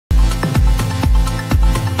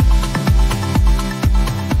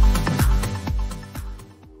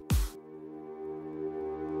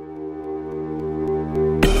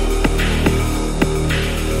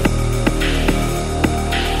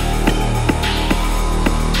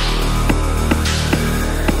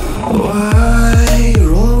Why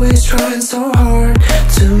you're always trying so hard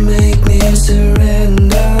to make me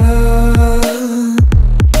surrender?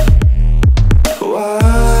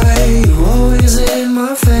 Why you always in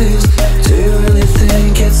my face? Do you really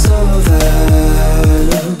think it's over?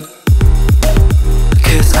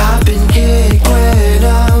 'Cause I've been kicked when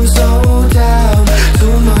I'm so down,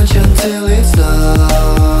 too much until it's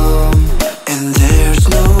numb. And there's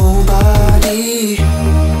nobody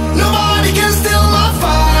can steal my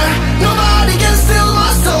fire, nobody can steal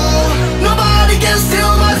my soul, nobody can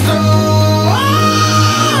steal my soul.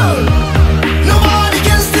 Nobody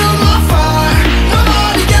can steal my fire,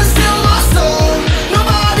 nobody can steal my soul,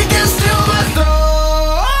 nobody can steal my soul.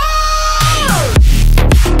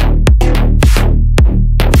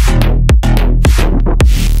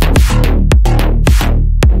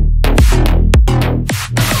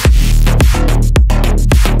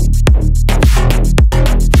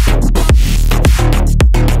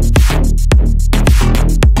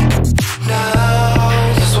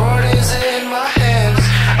 Now the sword is in my hands,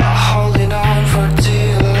 I'm holding on for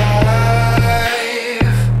dear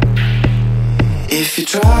life. If you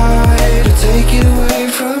try to take it away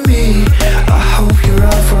from me, I hope you're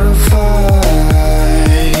out for a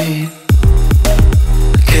fight.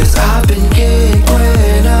 'Cause I've been kicked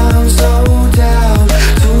when I'm so down,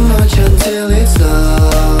 too much until it's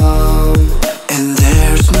numb. And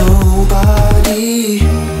there's nobody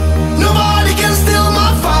can steal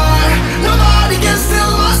my fire, nobody can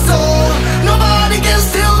steal my soul, nobody can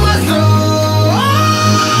steal my soul.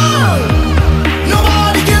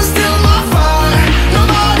 Nobody can steal my fire,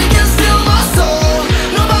 nobody can steal my soul,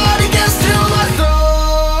 nobody can steal my soul.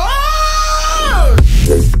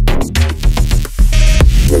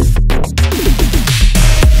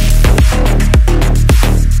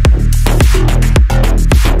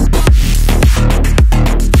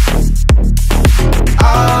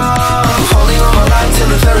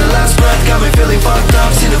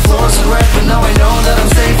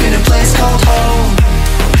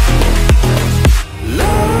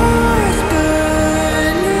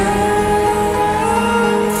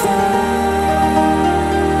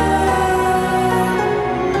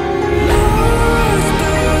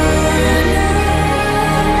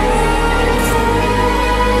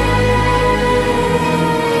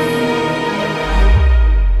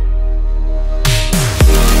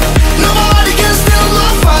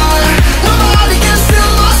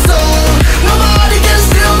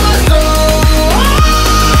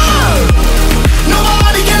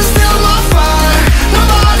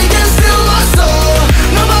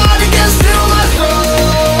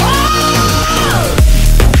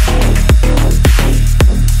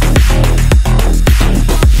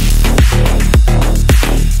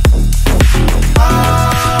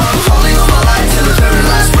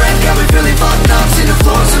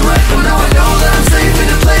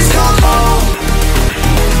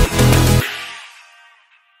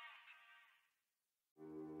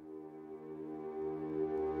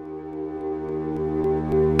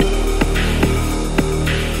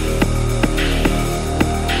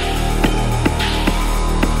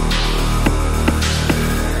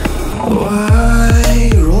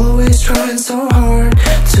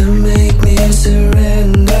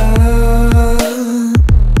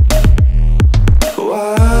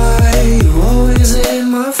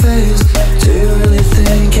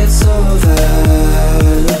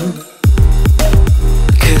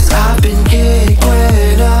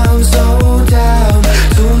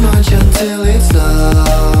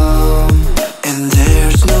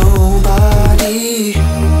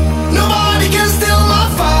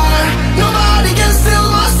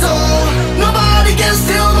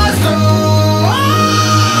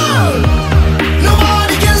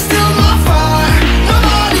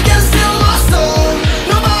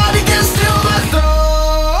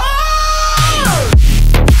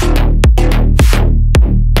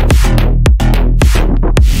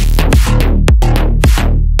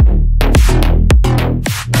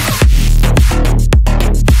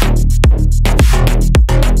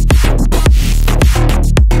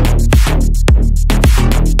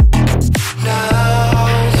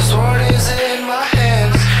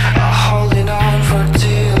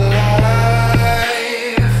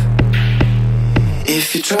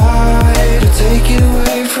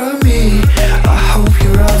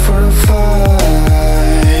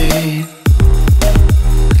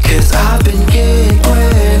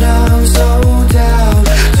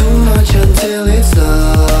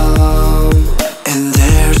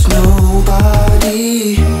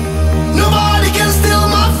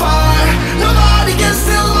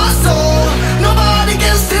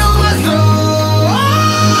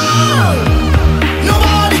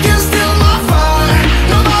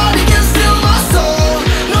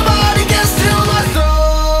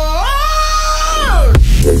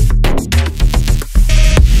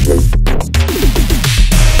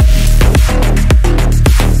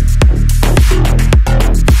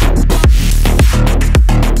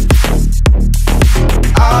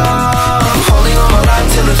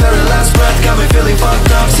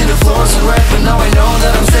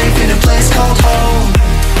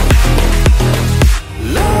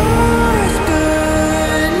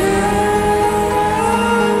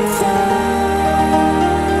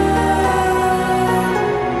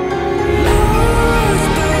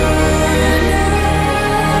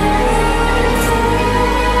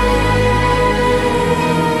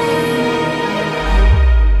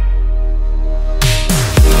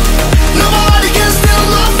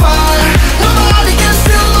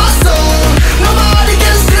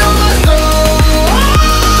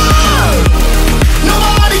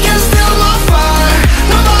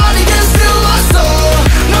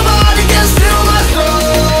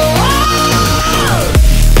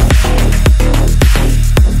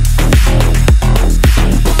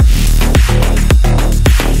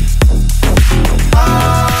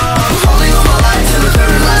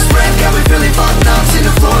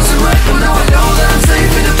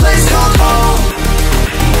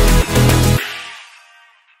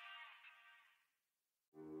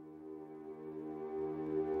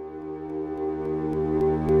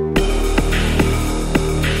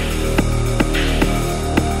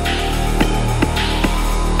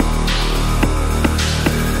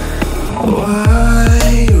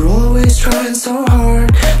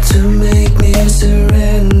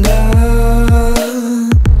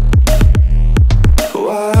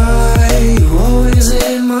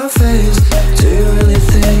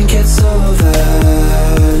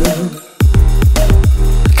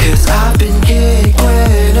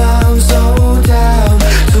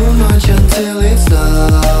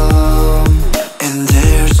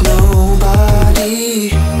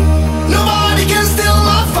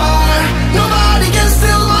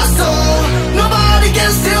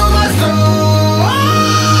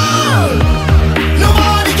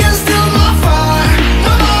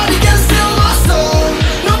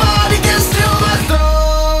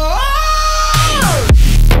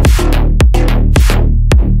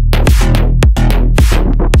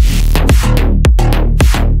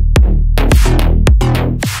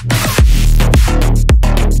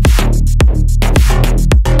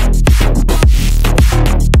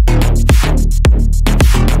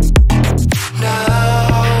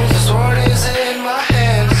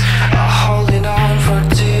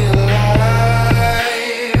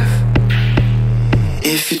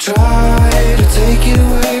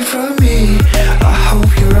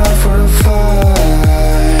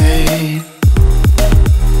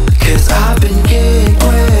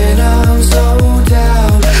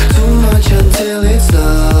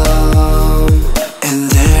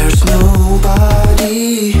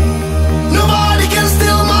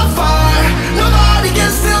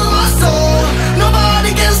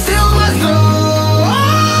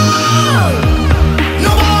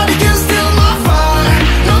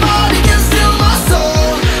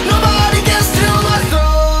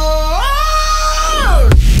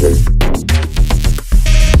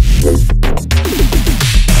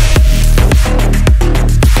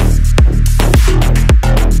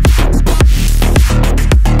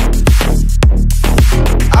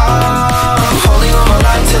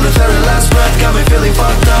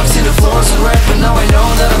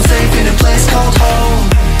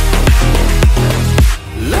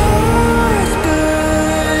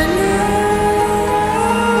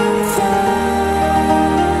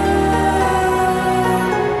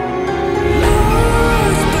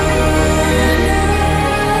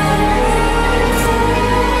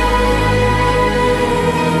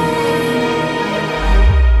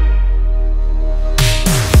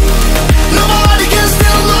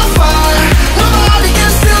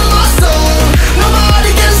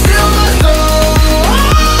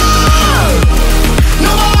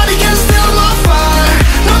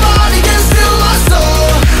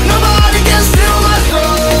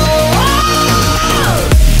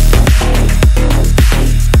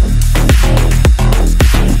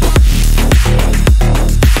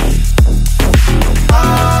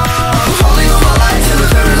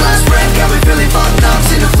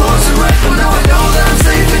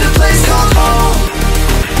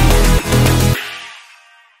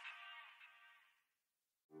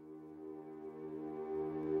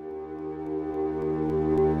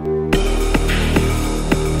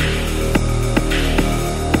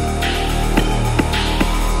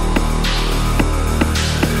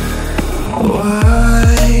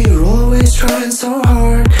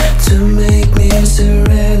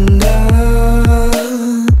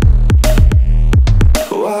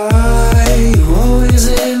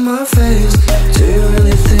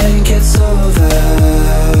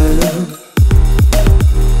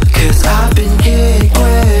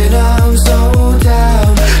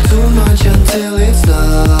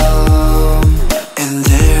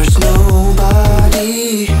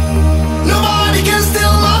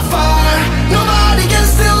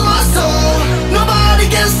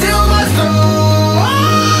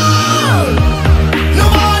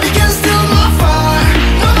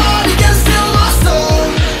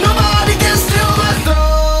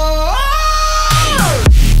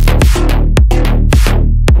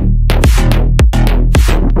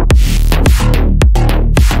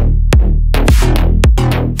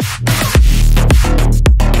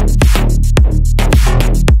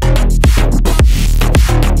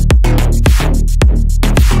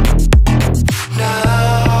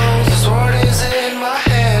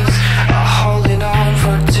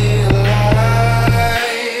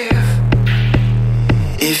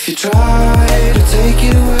 If you try to take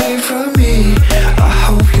it away from me, I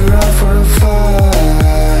hope you're out for a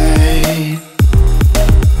fight.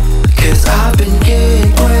 'Cause I've been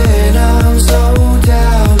kicked when I'm so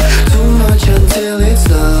down, too much until it's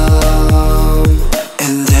numb.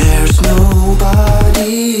 And there's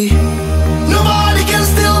nobody can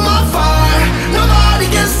steal my fire, nobody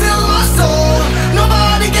can steal my soul,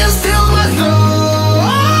 nobody can steal my soul.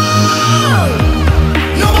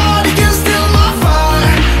 Nobody can steal my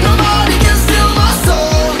fire, nobody can steal my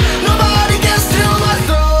soul, nobody can steal my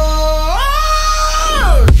soul.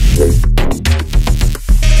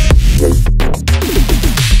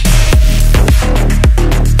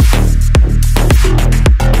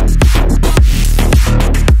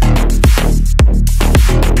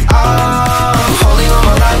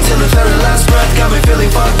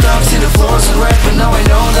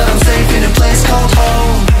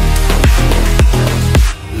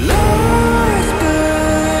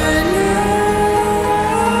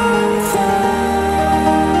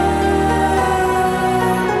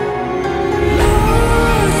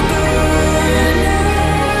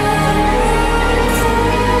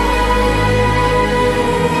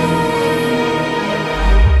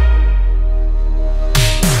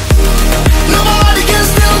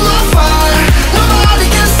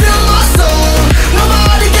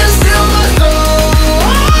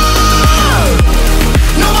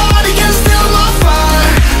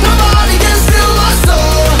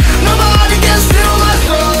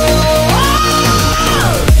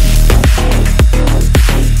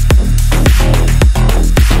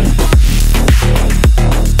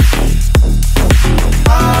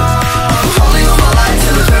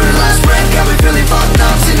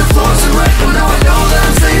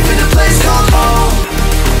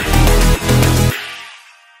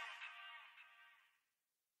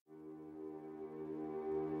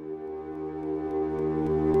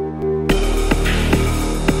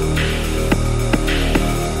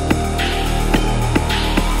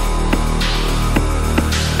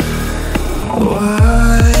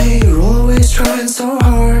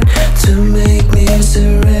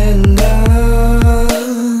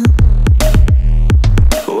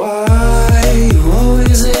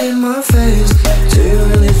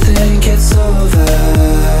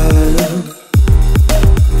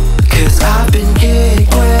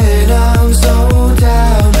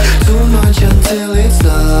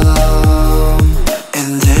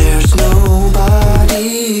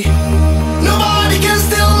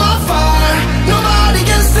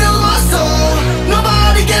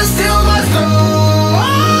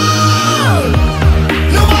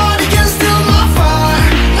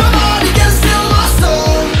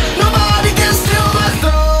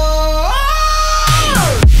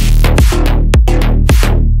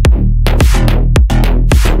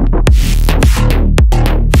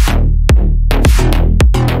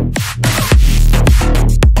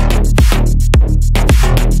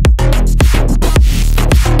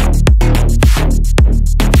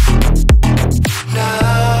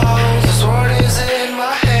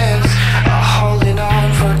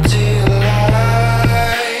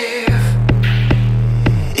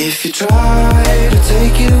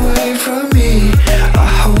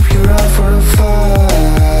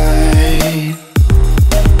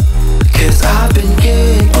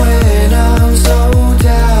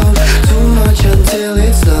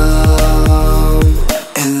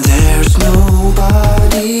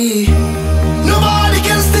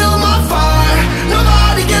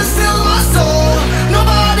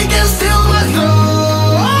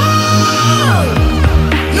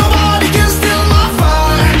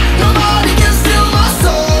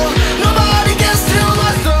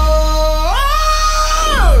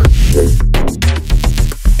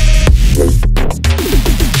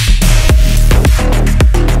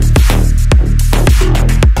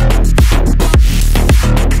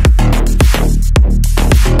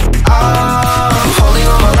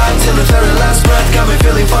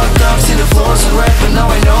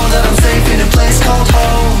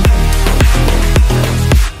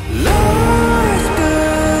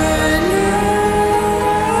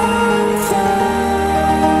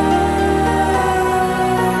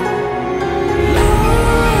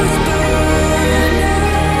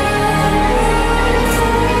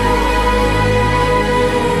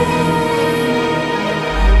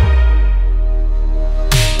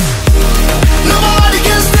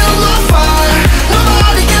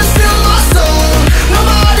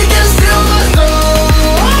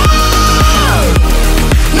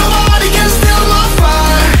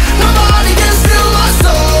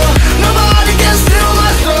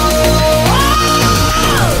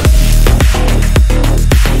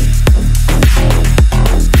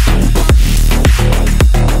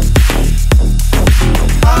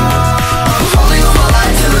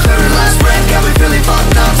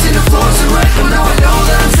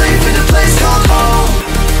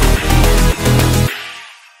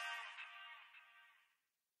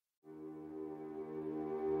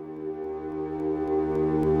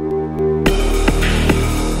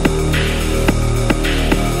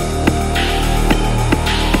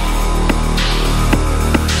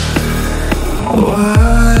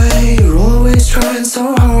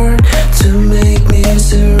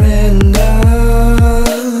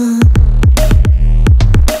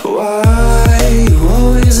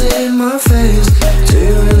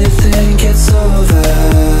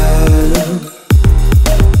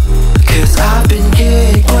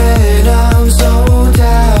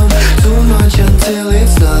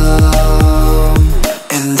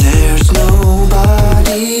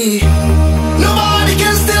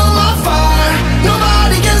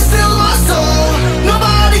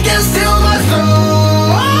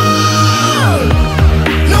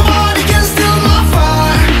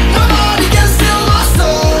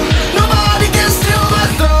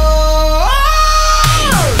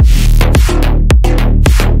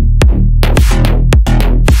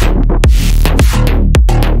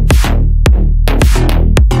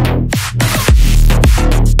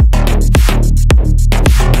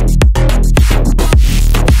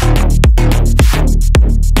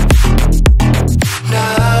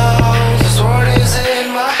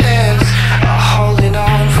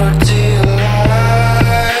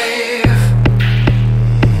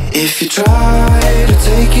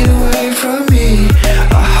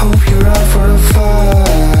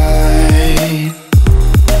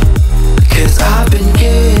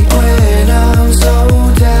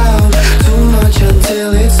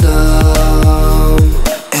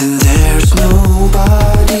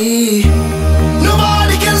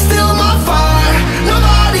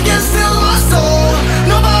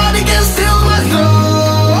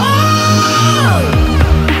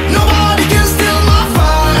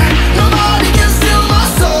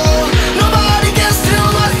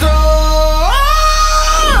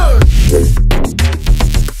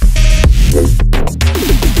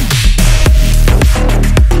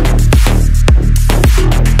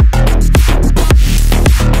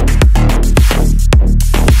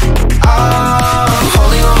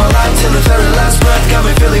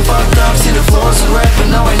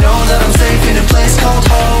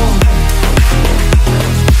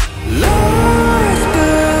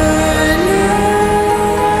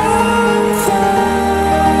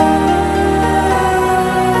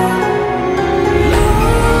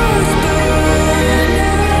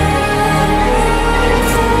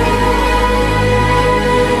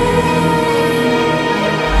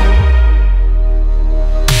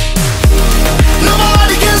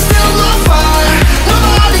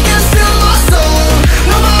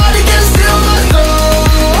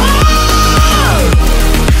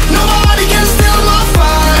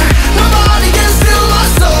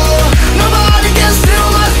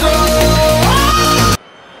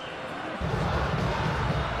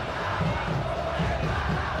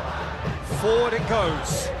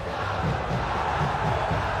 goes.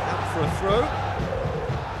 Out for a throw.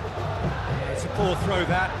 It's a poor throw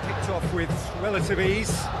that, picked off with relative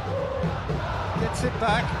ease. Gets it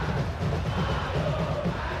back.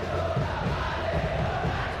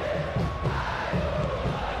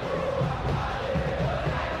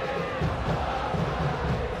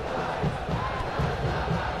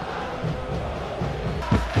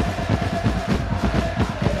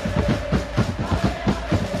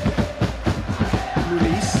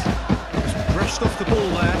 Off the ball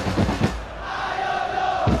there.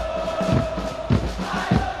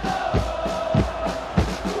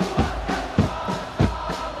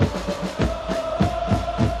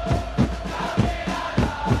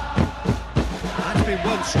 That's been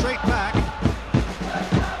won straight back.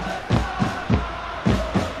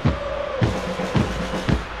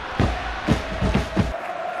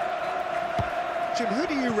 Jim, who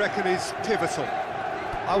do you reckon is pivotal?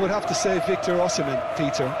 I would have to say Victor Osimhen,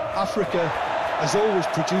 Peter. Africa has always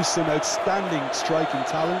produced some outstanding striking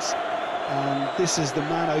talents, and this is the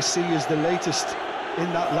man I see as the latest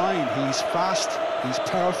in that line. He's fast, he's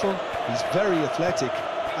powerful, he's very athletic,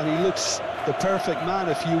 and he looks the perfect man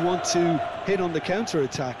if you want to hit on the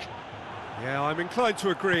counter-attack. Yeah, I'm inclined to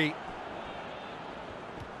agree.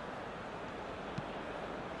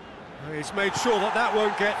 He's made sure that that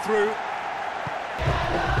won't get through.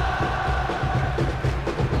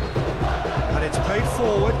 And it's played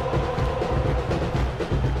forward.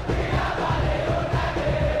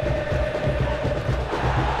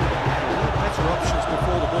 Options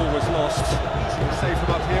before the ball was lost. Easy to save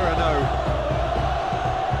from up here, I know.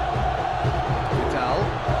 Vidal.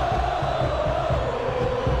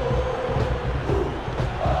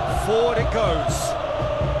 Forward it goes.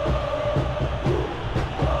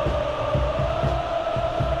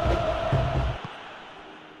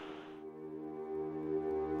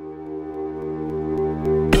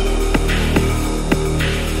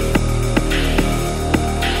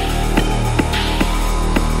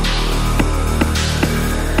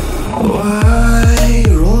 Why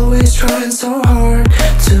you're always trying so hard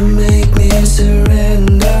to make me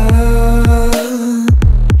surrender?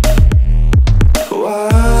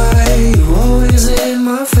 Why you always in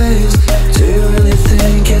my face? Do you really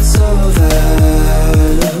think it's over?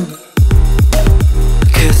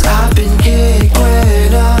 'Cause I've been kicked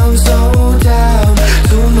when I'm so down,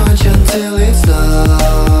 too much until it's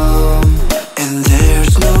numb. And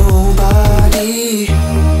there's nobody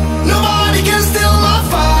can steal my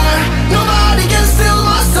fire. Nobody can steal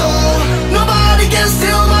my soul. Nobody can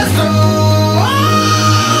steal my soul.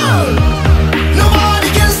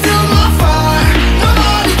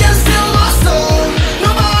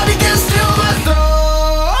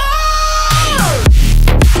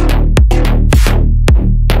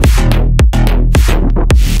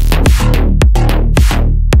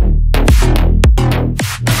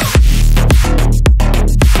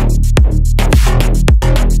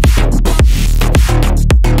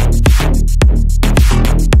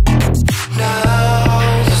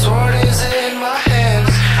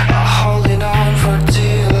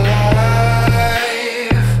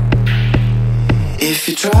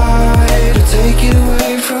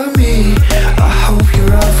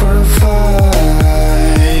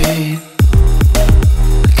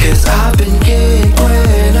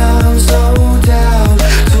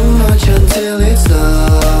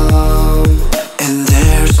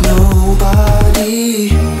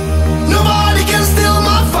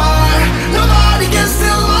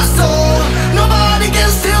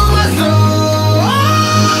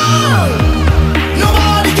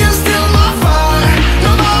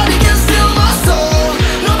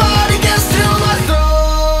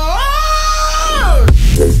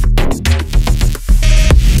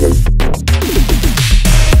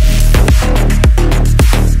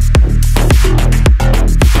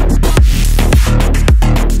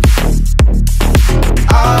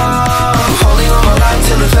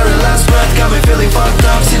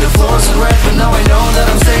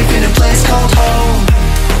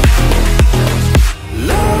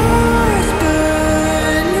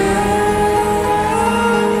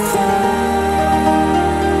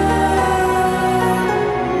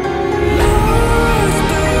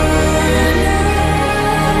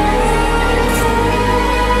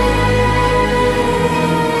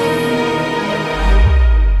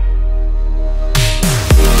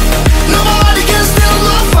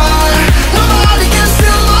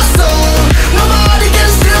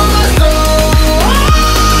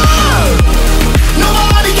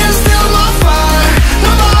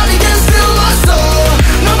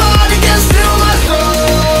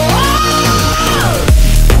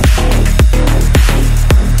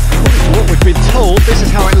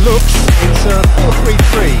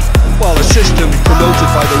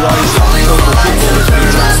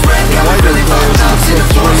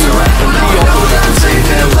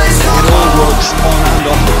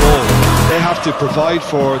 provide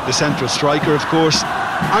for the central striker, of course,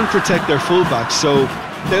 and protect their fullbacks, so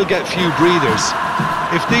they'll get few breathers.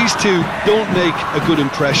 If these two don't make a good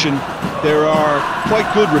impression, there are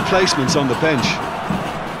quite good replacements on the bench.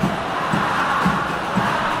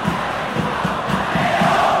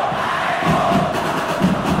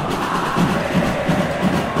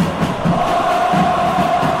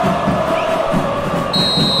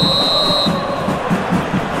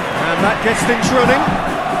 And that gets things running.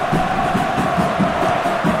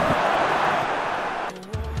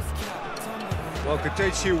 Well, good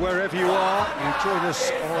day to you wherever you are. You join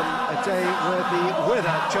us on a day where the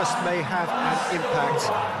weather just may have an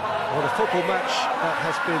impact on a football match that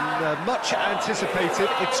has been much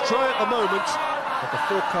anticipated. It's dry at the moment, but the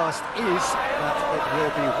forecast is that it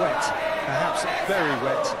will be wet, perhaps very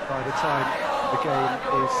wet by the time the game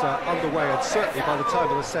is underway, and certainly by the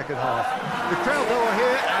time of the second half. The crowd though are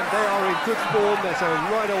here and they are in good form. There's a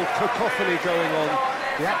right old cacophony going on.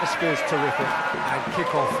 The atmosphere is terrific and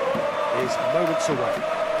kick-off is moments away.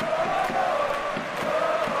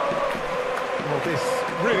 Well, this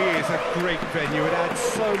really is a great venue. It adds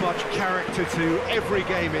so much character to every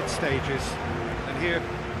game it stages. And here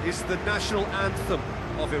is the national anthem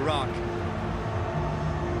of Iraq.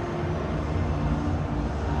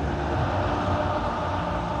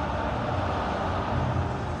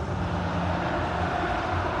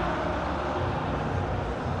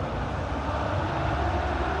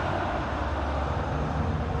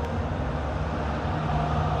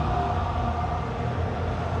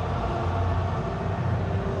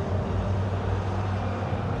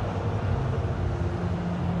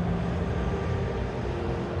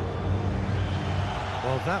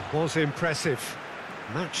 Well, that was impressive.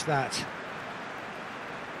 Match that.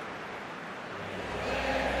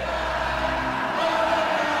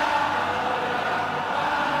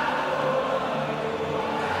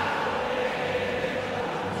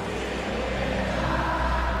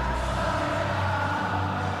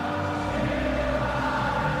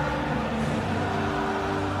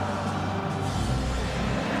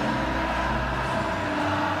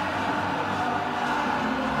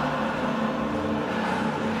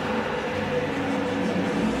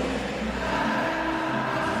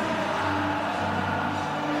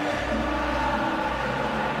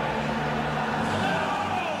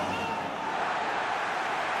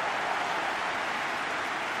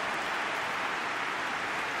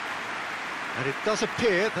 And it does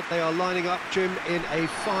appear that they are lining up, Jim, in a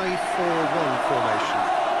 5-4-1 formation.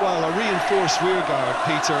 Well, a reinforced rearguard,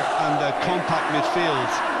 Peter, and a compact midfield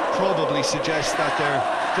probably suggests that they're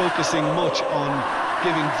focusing much on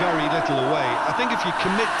giving very little away. I think if you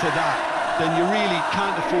commit to that, then you really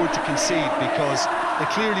can't afford to concede, because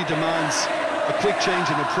it clearly demands a quick change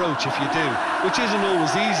in approach if you do, which isn't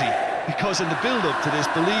always easy, because in the build-up to this,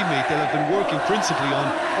 believe me, they'll have been working principally on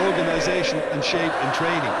organisation and shape and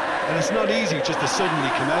training, and it's not easy just to suddenly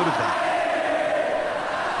come out of that.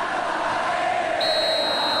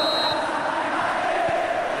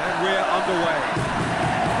 And we're underway.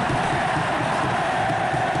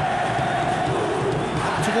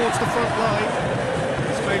 Up towards the front line.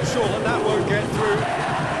 He's made sure that that won't get through.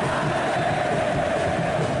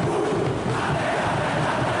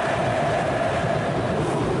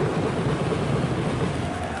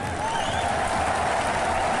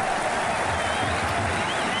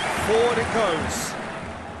 Forward it goes.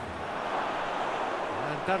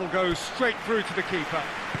 And that'll go straight through to the keeper.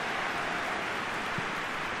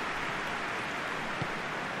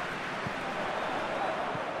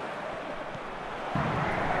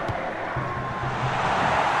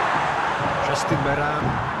 Meram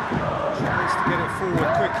tries to get it forward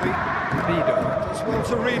quickly. Lido does well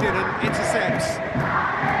to read it and intercepts.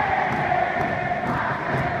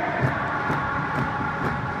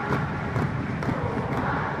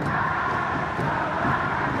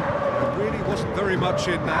 There really wasn't very much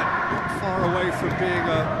in that, not far away from being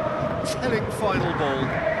a telling final ball.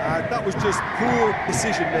 That was just poor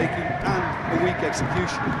decision-making and a weak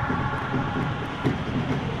execution.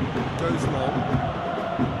 Goes long.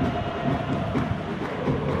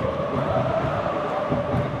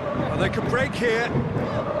 They can break here.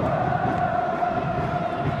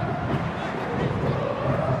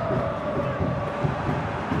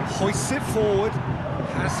 Hoists it forward.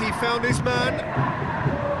 Has he found his man?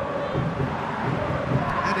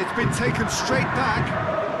 And it's been taken straight back.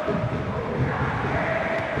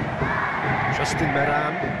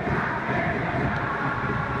 Meram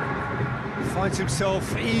finds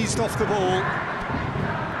himself eased off the ball.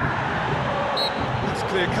 That's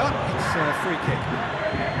clear cut. It's a free kick.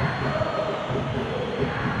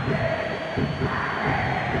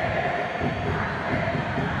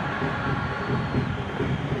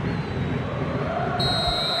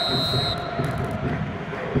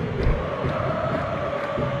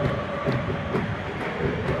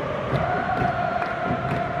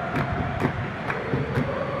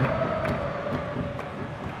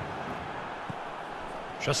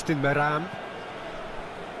 Justin Meram.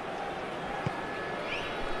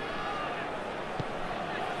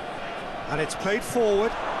 And it's played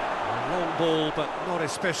forward. A long ball, but not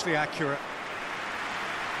especially accurate.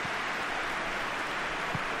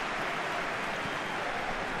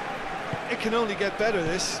 It can only get better,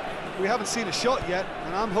 this. We haven't seen a shot yet,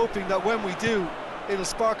 and I'm hoping that when we do, it'll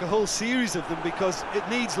spark a whole series of them, because it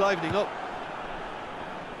needs livening up.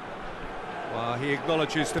 Well, he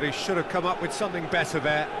acknowledges that he should have come up with something better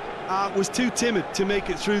there. Was too timid to make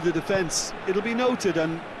it through the defence. It'll be noted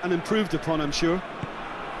and improved upon, I'm sure.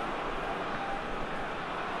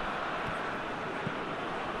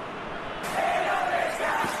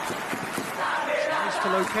 Tries to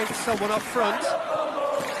locate someone up front.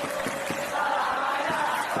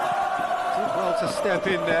 Did well to step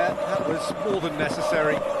in there. That was more than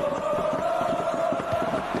necessary.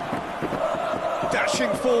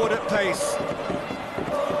 Dashing forward at pace.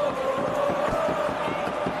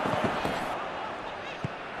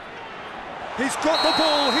 He's got the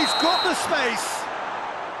ball, he's got the space.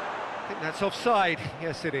 I think that's offside.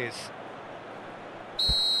 Yes, it is.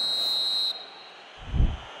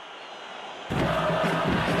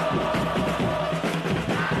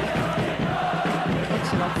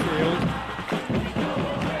 It's an upfield.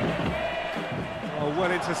 Oh,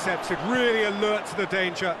 well intercepted, really alert to the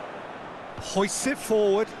danger. Hoists it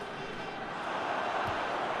forward.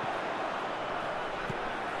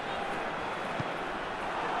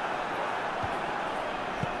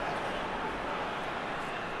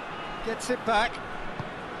 Gets it back.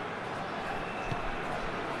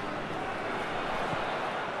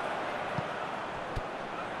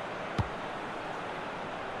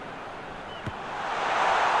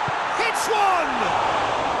 Hits one!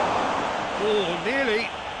 Oh, nearly,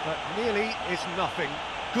 but nearly is nothing.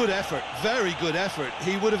 Good effort, very good effort.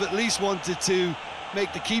 He would have at least wanted to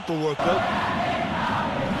make the keeper work, though.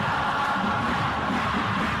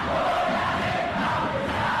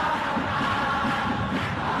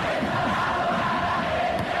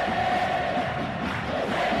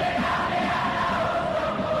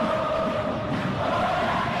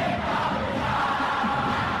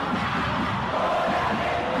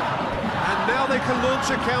 They can launch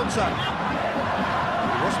a counter.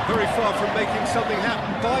 He wasn't very far from making something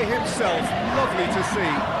happen by himself. Lovely to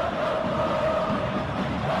see.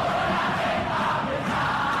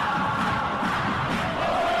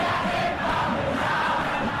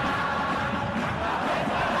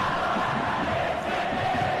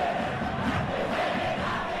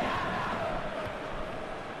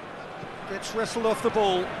 Gets wrestled off the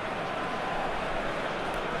ball.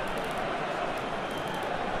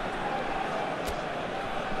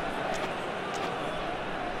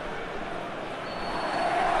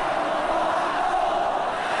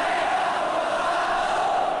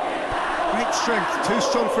 Strength, too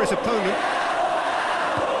strong for his opponent.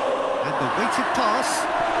 And the weighted pass.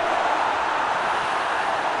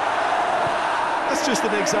 That's just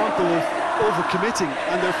an example of overcommitting,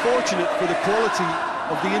 and they're fortunate for the quality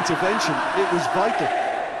of the intervention. It was vital.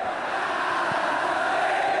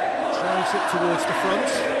 Drives it towards the front.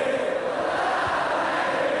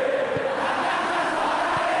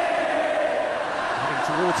 Heading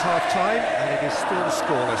towards half-time, and it is still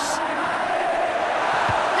scoreless.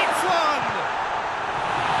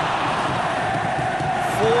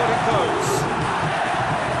 Forward it goes.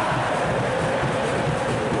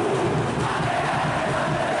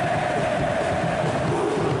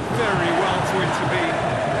 Very well to intervene.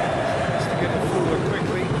 Has to get it forward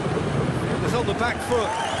quickly. It was on the back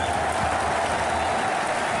foot.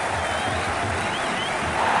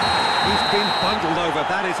 He's been bundled over.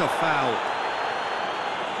 That is a foul.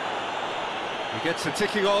 He gets a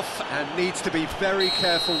ticking off and needs to be very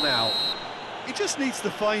careful now. He just needs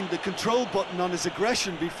to find the control button on his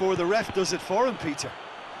aggression before the ref does it for him, Peter.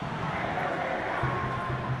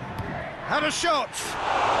 Had a shot!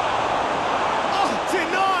 Oh,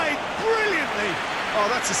 denied brilliantly! Oh,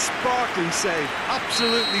 that's a sparkling save,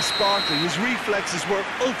 absolutely sparkling. His reflexes were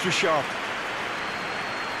ultra sharp.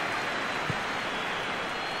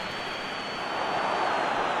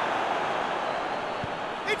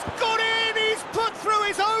 It's got in! He's put through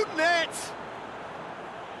his own net!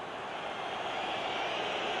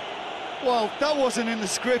 Well, that wasn't in the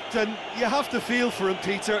script, and you have to feel for him,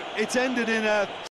 Peter. It's ended in a